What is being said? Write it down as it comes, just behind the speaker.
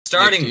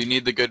Starting. Nick, do you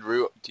need the good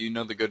route? Do you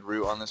know the good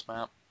route on this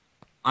map?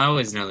 I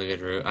always know the good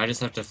route. I just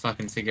have to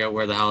fucking figure out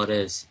where the hell it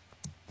is.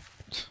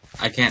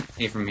 I can't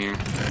see from here.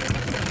 I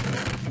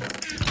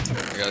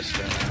gotta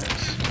stay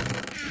nice.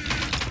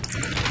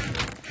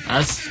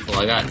 That's cool.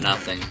 I got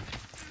nothing.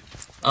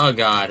 Oh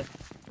god.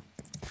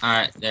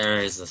 Alright, there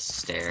is the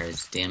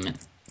stairs. Damn it.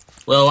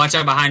 Will, watch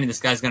out behind you. This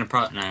guy's gonna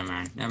Never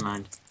mind. Never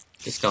mind.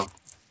 Just go.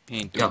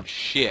 He ain't doing Go.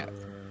 shit.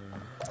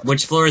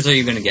 Which floors are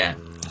you gonna get?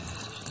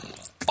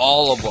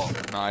 All of them.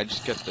 No, I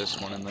just get this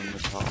one and then the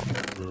top.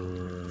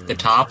 The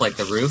top, like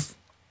the roof?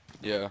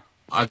 Yeah.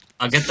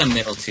 I'll get the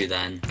middle two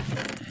then.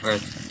 Or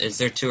is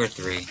there 2 or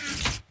 3?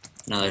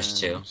 No, there's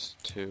 2. There's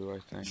 2, I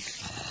think.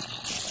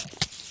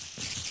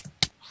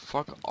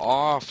 Fuck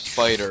off,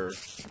 spider.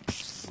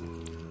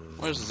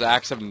 What does this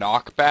axe have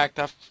knockback?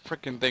 That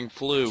freaking thing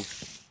flew.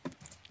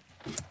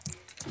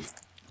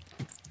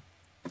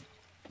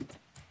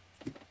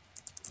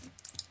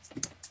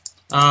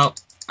 Oh,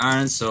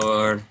 iron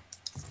sword.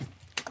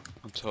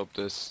 Let's hope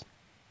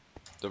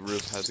the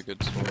roof has a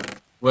good sword.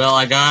 Well,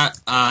 I got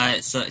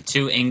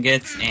 2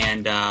 ingots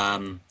and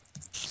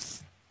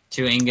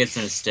 2 ingots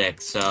and a stick,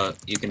 so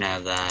you can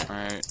have that.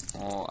 Alright,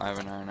 well, I have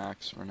an iron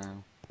axe for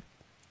now.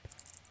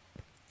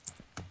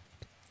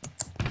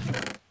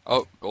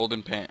 Oh,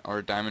 golden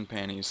or diamond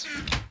panties.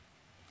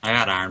 I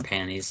got iron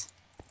panties.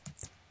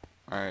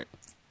 Alright,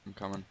 I'm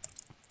coming.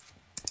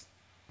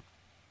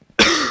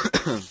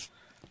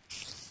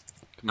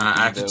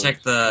 I have to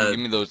check the. Give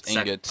me those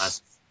ingots.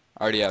 Class.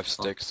 I already have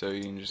sticks, so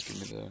you can just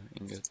give me the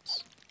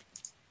ingots.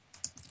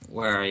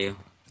 Where are you?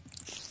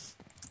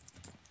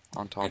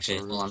 On top Actually,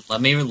 of the hold on. roof.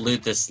 Let me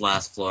loot this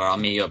last floor. I'll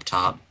meet you up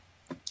top.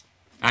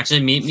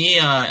 Actually, meet me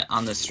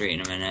on the street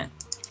in a minute.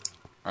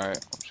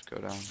 Alright, I'll just go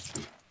down.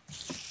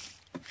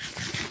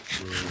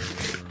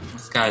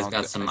 This guy's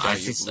got some. I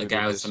you've see a looted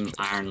guy with this some chest.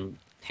 iron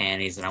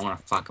panties, and I want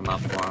to fuck him up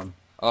for him.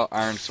 Oh,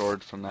 iron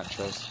sword from that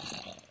chest.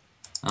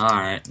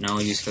 Alright, no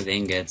use for the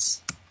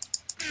ingots.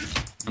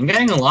 I'm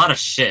getting a lot of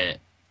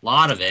shit. A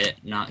lot of it.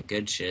 Not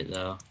good shit,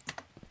 though.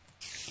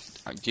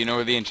 Do you know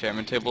where the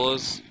enchantment table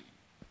is?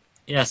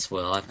 Yes,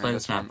 Will. I've played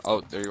this map.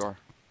 Oh, there you are.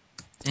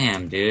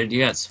 Damn, dude. You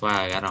got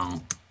swag. I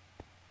don't.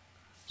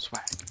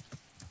 Swag.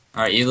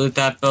 Alright, you loot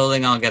that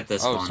building, I'll get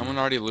this Oh, one. someone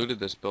already looted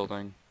this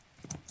building.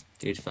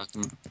 Dude, fuck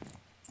him.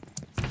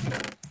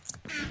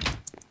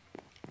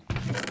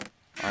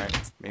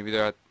 Alright, maybe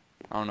they're at...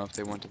 I don't know if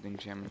they went to the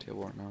enchantment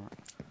table or not.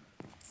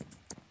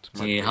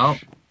 Do you need help?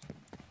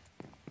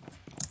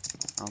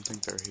 I don't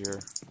think they're here.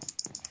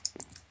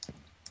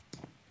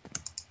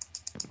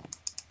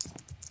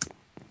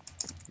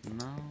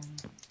 No.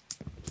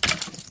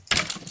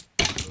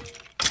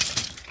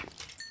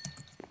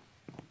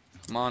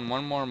 Come on,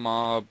 one more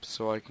mob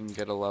so I can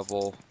get a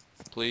level,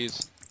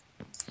 please.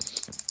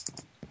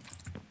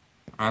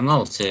 I'm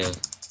level 2.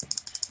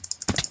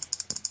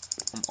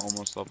 I'm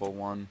almost level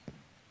 1.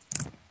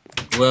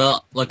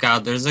 Will, look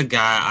out, there's a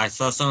guy, I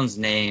saw someone's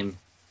name.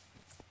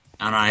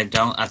 And I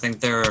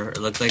think it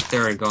looked like they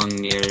were going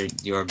near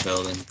your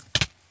building.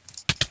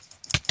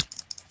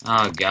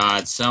 Oh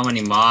god, so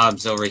many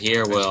mobs over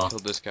here, I Will. just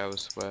killed this guy with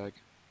swag.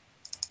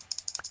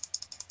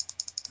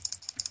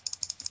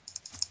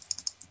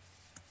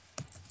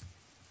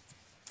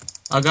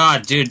 Oh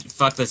god, dude,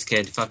 fuck this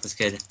kid, fuck this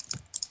kid.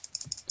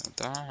 Don't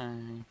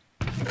die.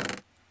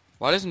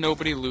 Why does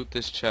nobody loot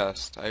this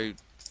chest? I'm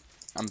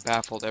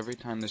baffled every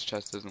time this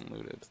chest isn't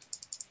looted.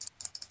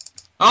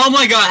 Oh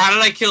my god, how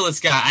did I kill this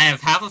guy? I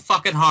have half a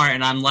fucking heart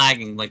and I'm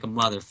lagging like a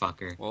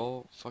motherfucker.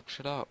 Well, fuck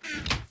shit up.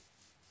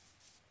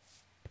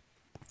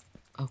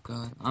 Oh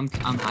god, I'm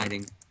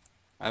hiding.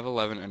 I have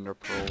 11 ender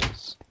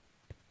pearls.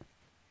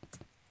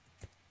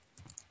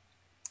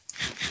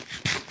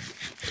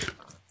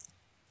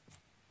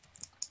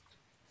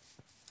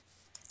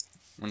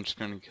 I'm just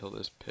gonna kill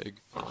this pig.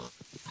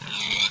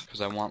 Because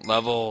I want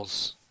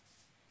levels.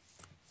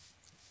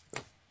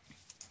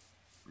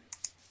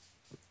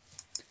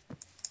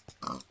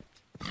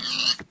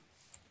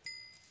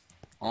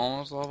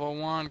 Almost level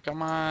 1,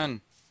 come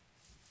on!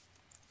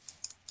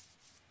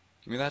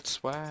 Give me that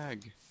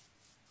swag.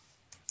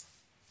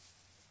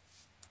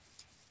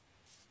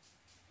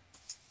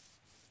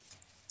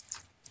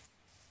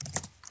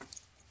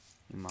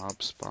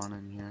 Mob spawn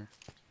in here.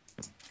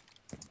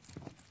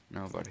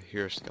 No, but I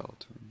hear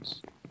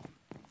skeletons.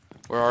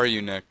 Where are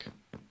you, Nick?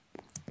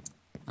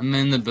 I'm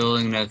in the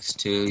building next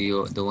to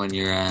you, the one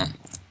you're at.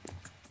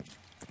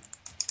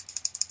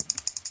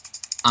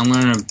 I'm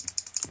gonna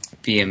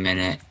be a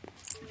minute.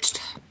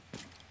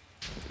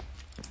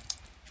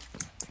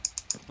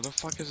 Where the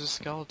fuck is a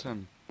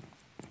skeleton?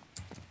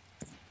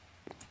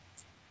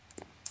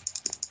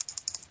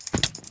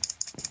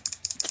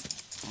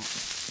 Oh,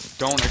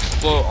 don't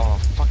explode!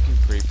 Oh, fucking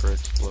creeper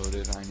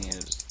exploded. I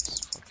needed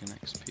fucking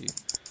XP.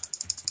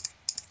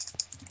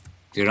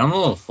 Dude, I'm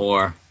level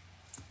 4.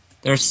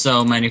 There's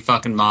so many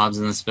fucking mobs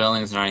in this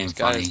building, it's not even This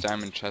guy funny. has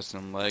diamond chest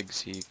and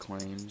legs, he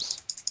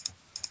claims.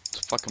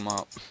 Let's fuck him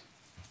up.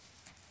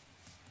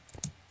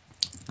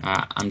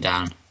 I'm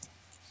down.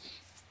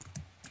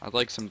 I'd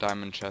like some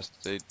diamond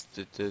chests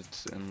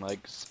and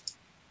legs.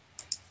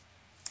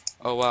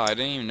 Oh wow, I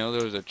didn't even know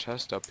there was a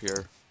chest up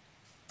here.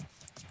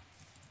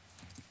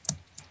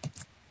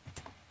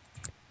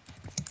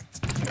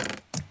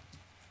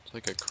 It's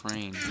like a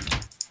crane.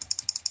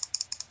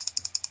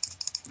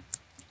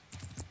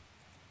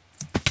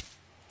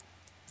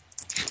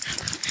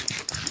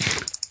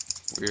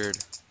 Weird.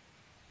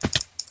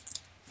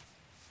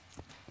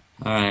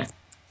 Alright.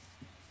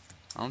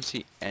 I don't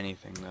see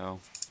anything though.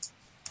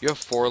 You have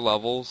 4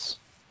 levels?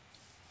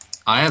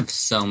 I have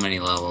so many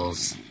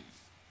levels.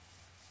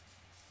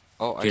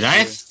 Oh, Dude, I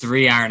have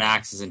 3 iron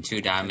axes and 2 I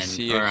diamond.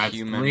 see Or a I have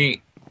human.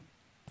 3.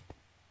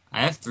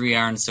 I have 3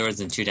 iron swords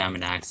and 2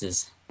 diamond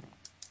axes.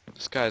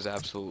 This guy's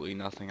absolutely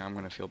nothing. I'm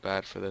gonna feel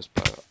bad for this,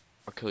 but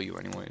I'll kill you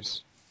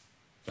anyways.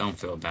 Don't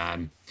feel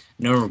bad.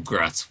 No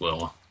regrets,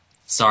 Will.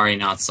 Sorry,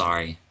 not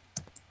sorry.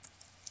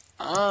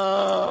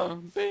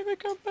 Baby,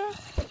 come back.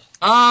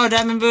 Oh,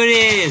 diamond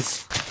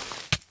booties!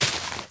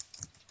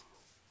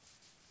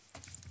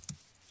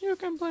 You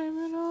can blame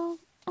it all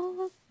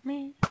on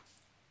me.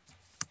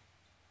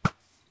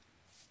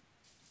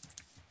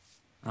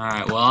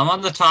 Alright, well, I'm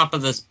on the top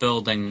of this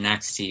building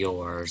next to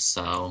yours,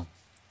 so...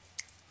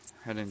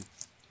 Head in.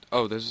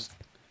 Oh,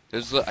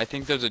 I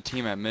think there's a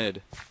team at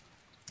mid.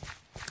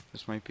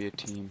 This might be a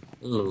team.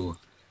 Ooh.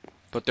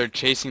 But they're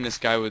chasing this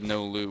guy with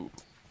no loot.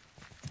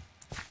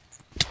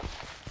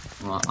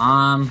 Well,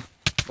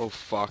 Oh,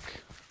 fuck.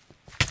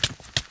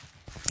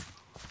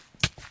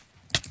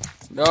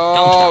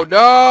 Don't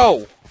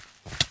No!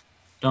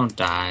 Don't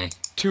die.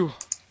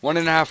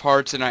 1.5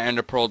 hearts and I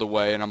ender pearled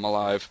away and I'm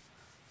alive.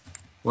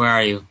 Where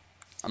are you?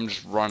 I'm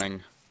just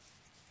running.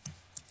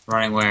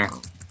 Running where?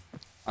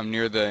 I'm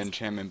near the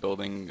enchantment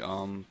building,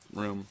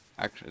 room.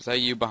 Actually, is that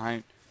you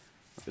behind?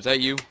 Is that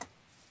you?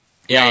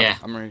 Yeah.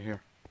 I'm right here.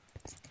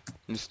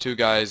 And there's 2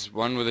 guys,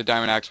 one with a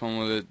diamond axe, one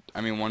with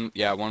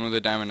one with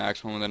a diamond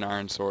axe, one with an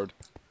iron sword.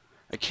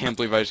 I can't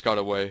believe I just got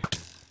away.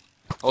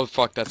 Oh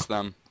fuck, that's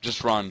them.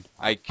 Just run.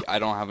 I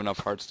don't have enough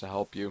hearts to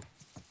help you.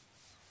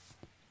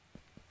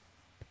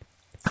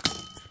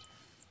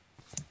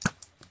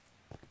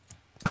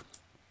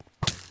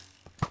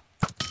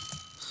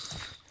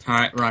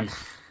 Alright, run.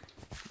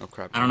 Oh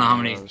crap. I don't know how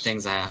many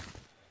things I have.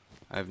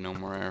 I have no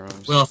more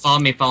arrows. Will, follow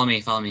me.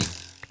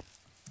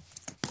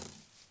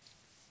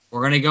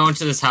 We're gonna go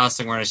into this house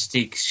and we're gonna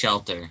seek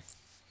shelter.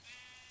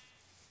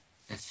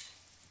 If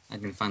I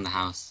can find the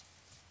house.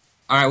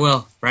 Alright,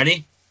 Will,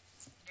 ready?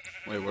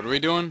 Wait, what are we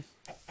doing?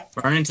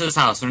 Run into this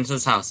house, Is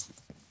this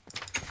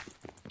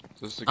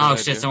a good Oh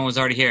idea? shit, someone was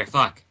already here.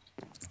 Fuck.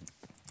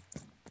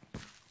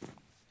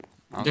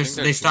 I don't think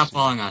They they're stopped chasing-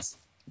 following us.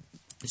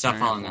 They stopped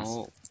Alright, following us.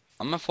 well,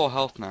 I'm at full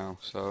health now,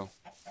 so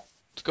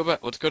let's go back.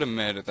 Let's go to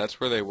mid. If that's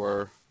where they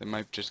were, they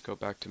might just go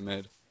back to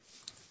mid.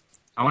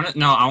 I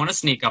wanna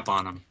sneak up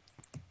on them.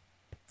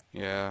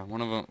 Yeah,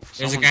 one of them.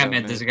 There's a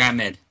guy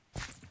mid.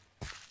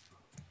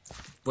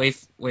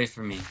 Wait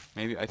for me.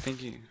 Maybe I think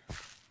he.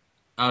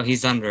 Oh,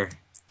 he's under.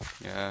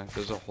 Yeah,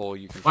 there's a hole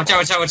you can. Watch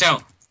fall.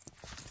 out.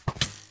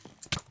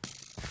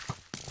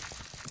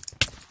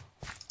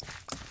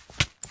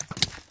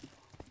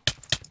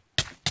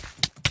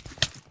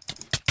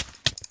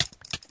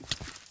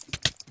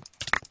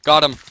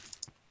 Got him.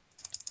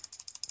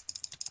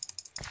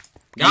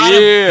 Got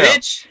Yeah. him,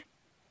 bitch!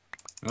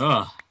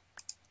 Ugh.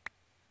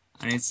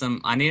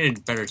 I need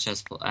a better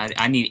chest plate.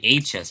 I need a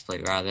chest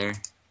plate, rather.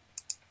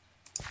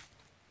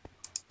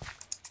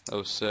 That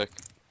was sick.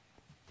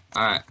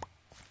 Alright.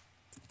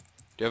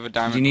 Do you have a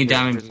diamond? Do you need here,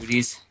 diamond Chris?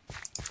 booties?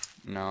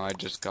 No, I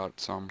just got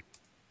some.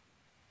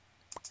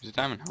 There's a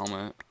diamond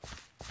helmet.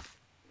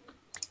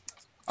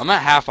 I'm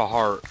at half a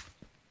heart,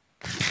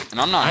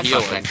 and I'm not I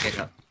healing. fucked that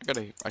kid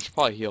up. I should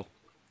probably heal.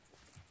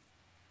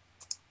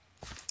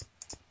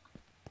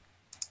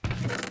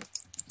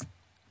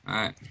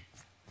 Alright.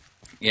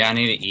 Yeah, I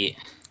need to eat.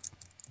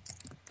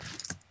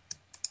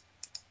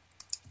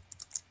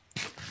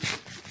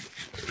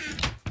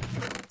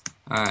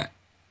 Alright.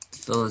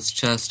 Fill his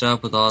chest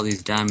up with all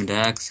these diamond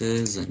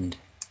axes and...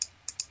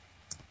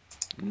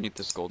 I need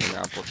this golden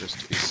apple just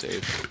to be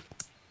safe.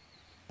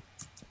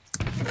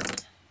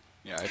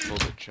 Yeah, I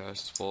filled the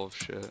chest full of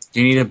shit.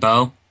 Do you need a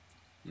bow?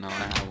 No, I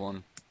have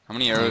one. How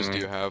many arrows do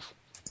you have?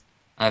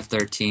 I have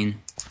 13.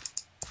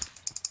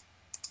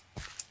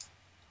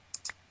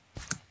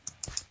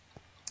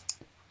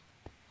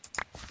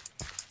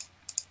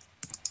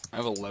 I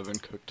have 11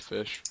 cooked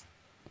fish.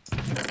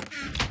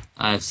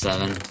 I have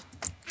 7.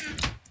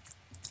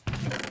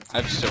 I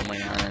have so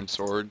many iron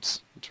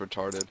swords. It's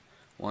retarded.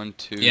 1,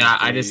 2, Yeah,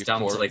 I 3, just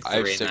dumped 4. like I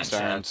have 3 in 6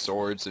 that iron chest.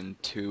 swords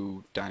and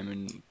 2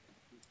 diamond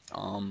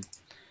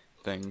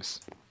things.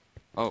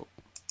 Oh.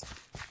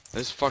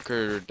 This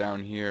fucker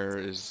down here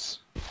is...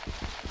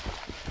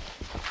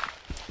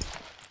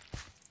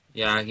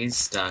 Yeah, he's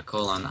stuck.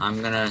 Hold on,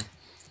 I'm gonna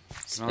Can I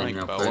spin like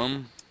real bow quick.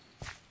 him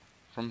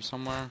from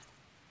somewhere?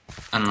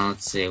 I don't know,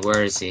 let's see.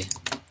 Where is he?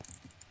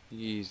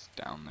 He's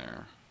down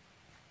there.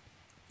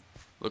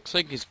 Looks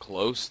like he's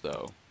close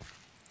though.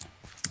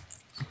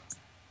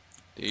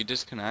 Did he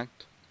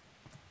disconnect?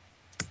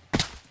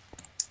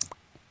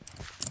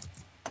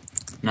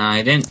 No,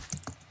 I didn't.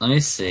 Let me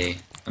see.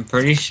 I'm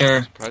pretty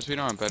sure. Surprised we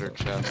don't have better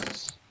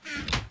chests.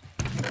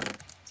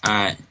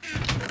 Alright.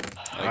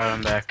 Alright,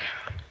 I'm back.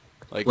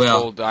 Like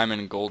Well, full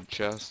diamond and gold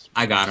chests.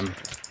 I got him.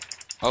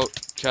 Oh,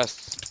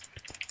 chests.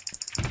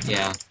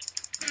 Yeah.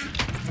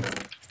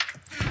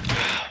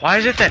 Why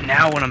is it that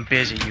now when I'm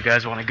busy, you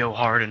guys want to go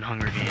hard in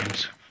Hunger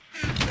Games?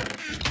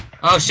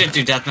 Oh shit,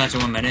 dude, deathmatch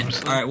in 1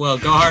 minute. Alright, well,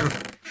 go hard.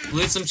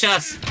 Loot some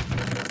chests.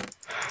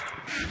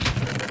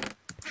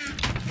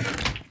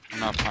 I'm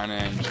not finding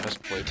any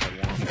chest plates I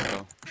want,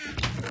 though.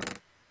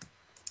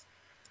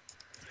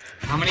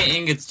 How many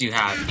ingots do you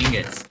have?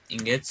 Ingots.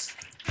 Ingots?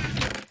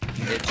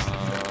 Ingots?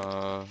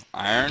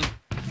 Iron?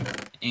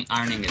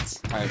 Iron ingots.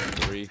 I have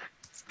 3.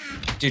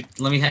 Dude,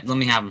 let me have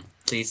them,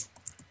 please.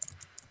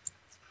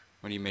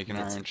 What do you make an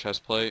iron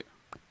chest plate?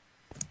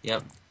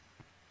 Yep.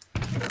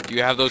 Do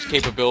you have those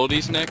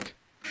capabilities, Nick?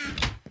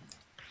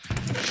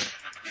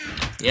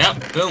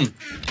 Yep, boom.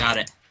 Got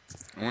it.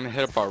 I'm gonna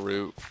hit up our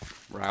route.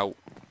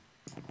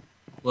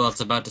 Well,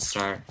 it's about to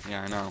start.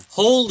 Yeah, I know.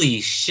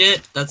 Holy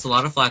shit, that's a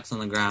lot of flax on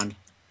the ground.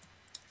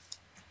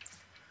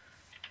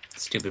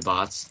 Stupid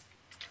bots.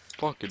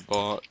 Fucking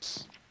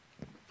bots.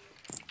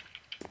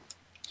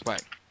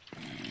 Swag.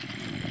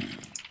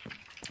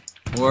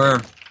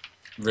 We're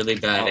really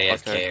bad Oh,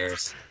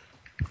 AFKers.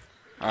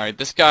 Alright,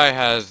 this guy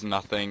has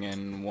nothing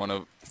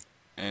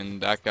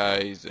and that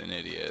guy's an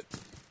idiot.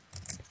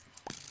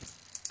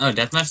 Oh,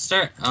 deathmatch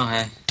start? Oh,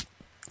 hey.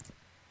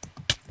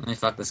 Let me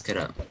fuck this kid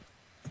up.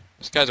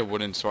 This guy's a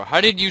wooden sword.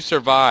 How did you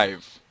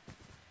survive?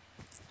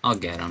 I'll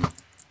get him.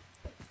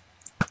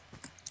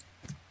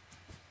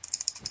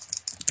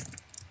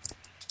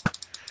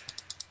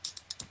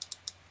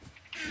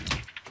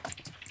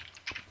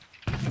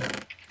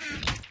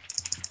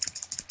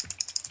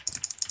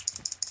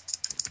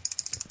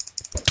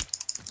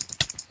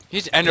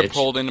 He's ender Bitch.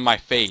 pulled into my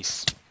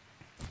face.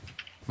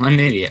 What an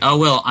idiot. Oh,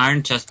 Will,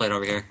 iron chestplate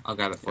over here. I'll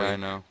grab it for Yeah, you. I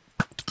know.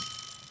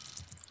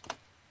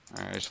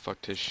 Alright, I just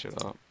fucked his shit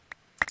up.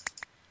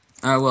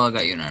 Alright, well, I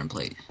got you an iron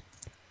plate.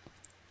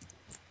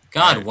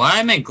 God, Alright. why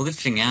am I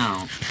glitching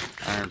out?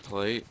 Iron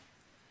plate.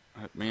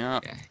 Hit me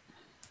up. Okay.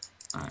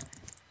 Alright.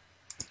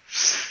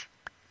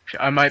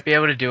 I might be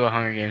able to do a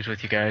Hunger Games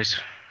with you guys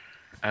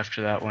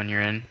after that one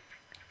you're in.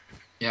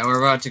 Yeah, we're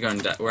about to go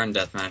in we're in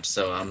deathmatch,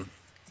 so,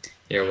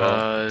 here, Will.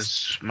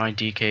 Cause one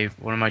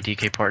of my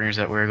DK partners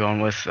that we were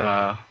going with,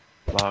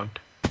 logged.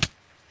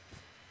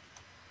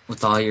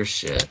 With all your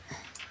shit.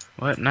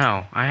 What?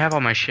 No, I have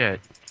all my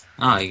shit.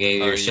 Oh, you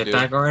gave Oh, your you shit do?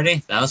 back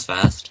already? That was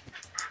fast.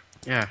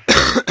 Yeah.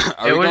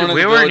 Are we going to the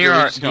we were village, or near are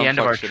we just the gonna end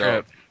of fuck our shit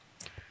trip.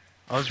 up?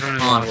 I was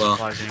running Oh, a lot of well.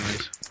 supplies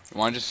anyways. You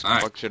wanna just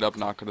Alright. fuck shit up,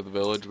 not go to the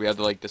village? We had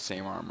like the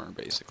same armor,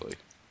 basically.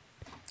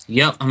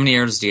 Yep, how many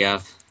arrows do you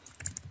have?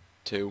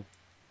 2.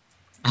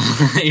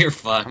 You're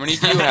fucked. How many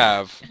do you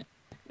have?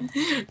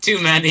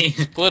 Too many.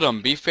 Split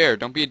them. Be fair.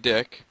 Don't be a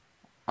dick.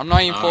 I'm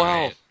not even full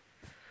Alright.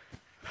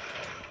 health.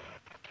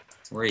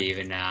 We're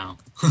even now.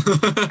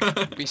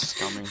 Be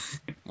scummy.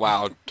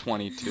 Wow,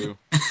 22.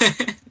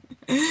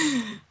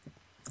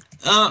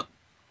 Oh.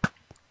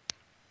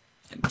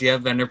 Do you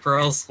have Ender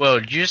Pearls? Whoa,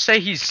 did you just say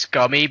he's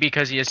scummy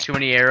because he has too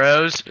many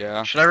arrows?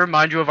 Yeah. Should I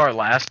remind you of our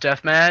last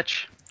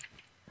deathmatch?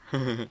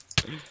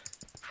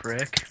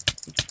 Frick.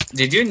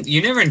 Did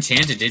you never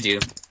enchanted, did you?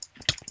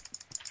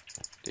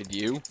 Did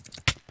you?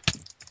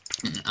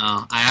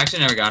 Oh, I actually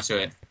never got to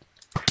it.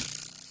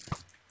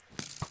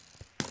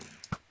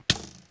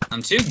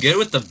 I'm too good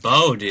with the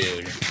bow,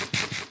 dude.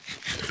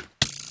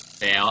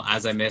 Fail,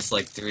 as I missed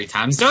like 3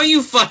 times. Don't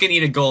you fucking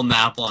eat a golden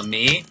apple on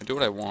me! I do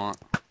what I want.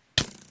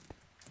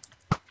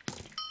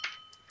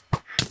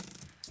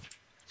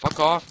 Fuck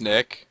off,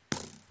 Nick.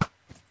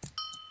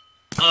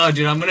 Oh,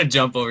 dude, I'm gonna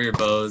jump over your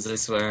bows, I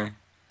swear.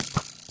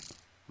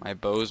 My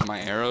bows,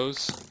 my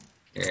arrows.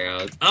 Your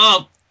arrows.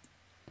 Oh!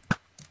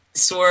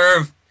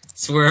 Swerve!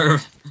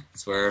 Swerve!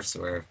 Swerve,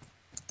 swerve.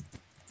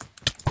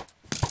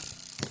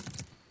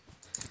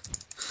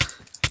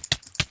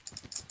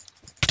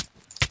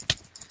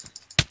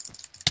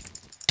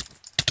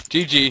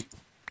 GG.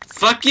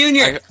 Fuck you and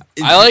your...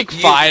 I like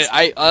you-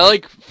 I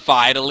like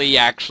finally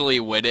actually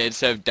win it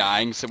instead of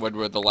dying when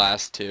we're the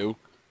last 2.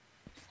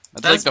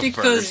 That's like the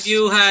because first.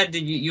 you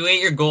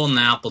ate your golden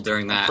apple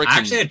during that. I Frickin'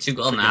 actually had 2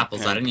 golden frickin'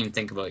 apples. I pimp. didn't even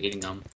think about eating them.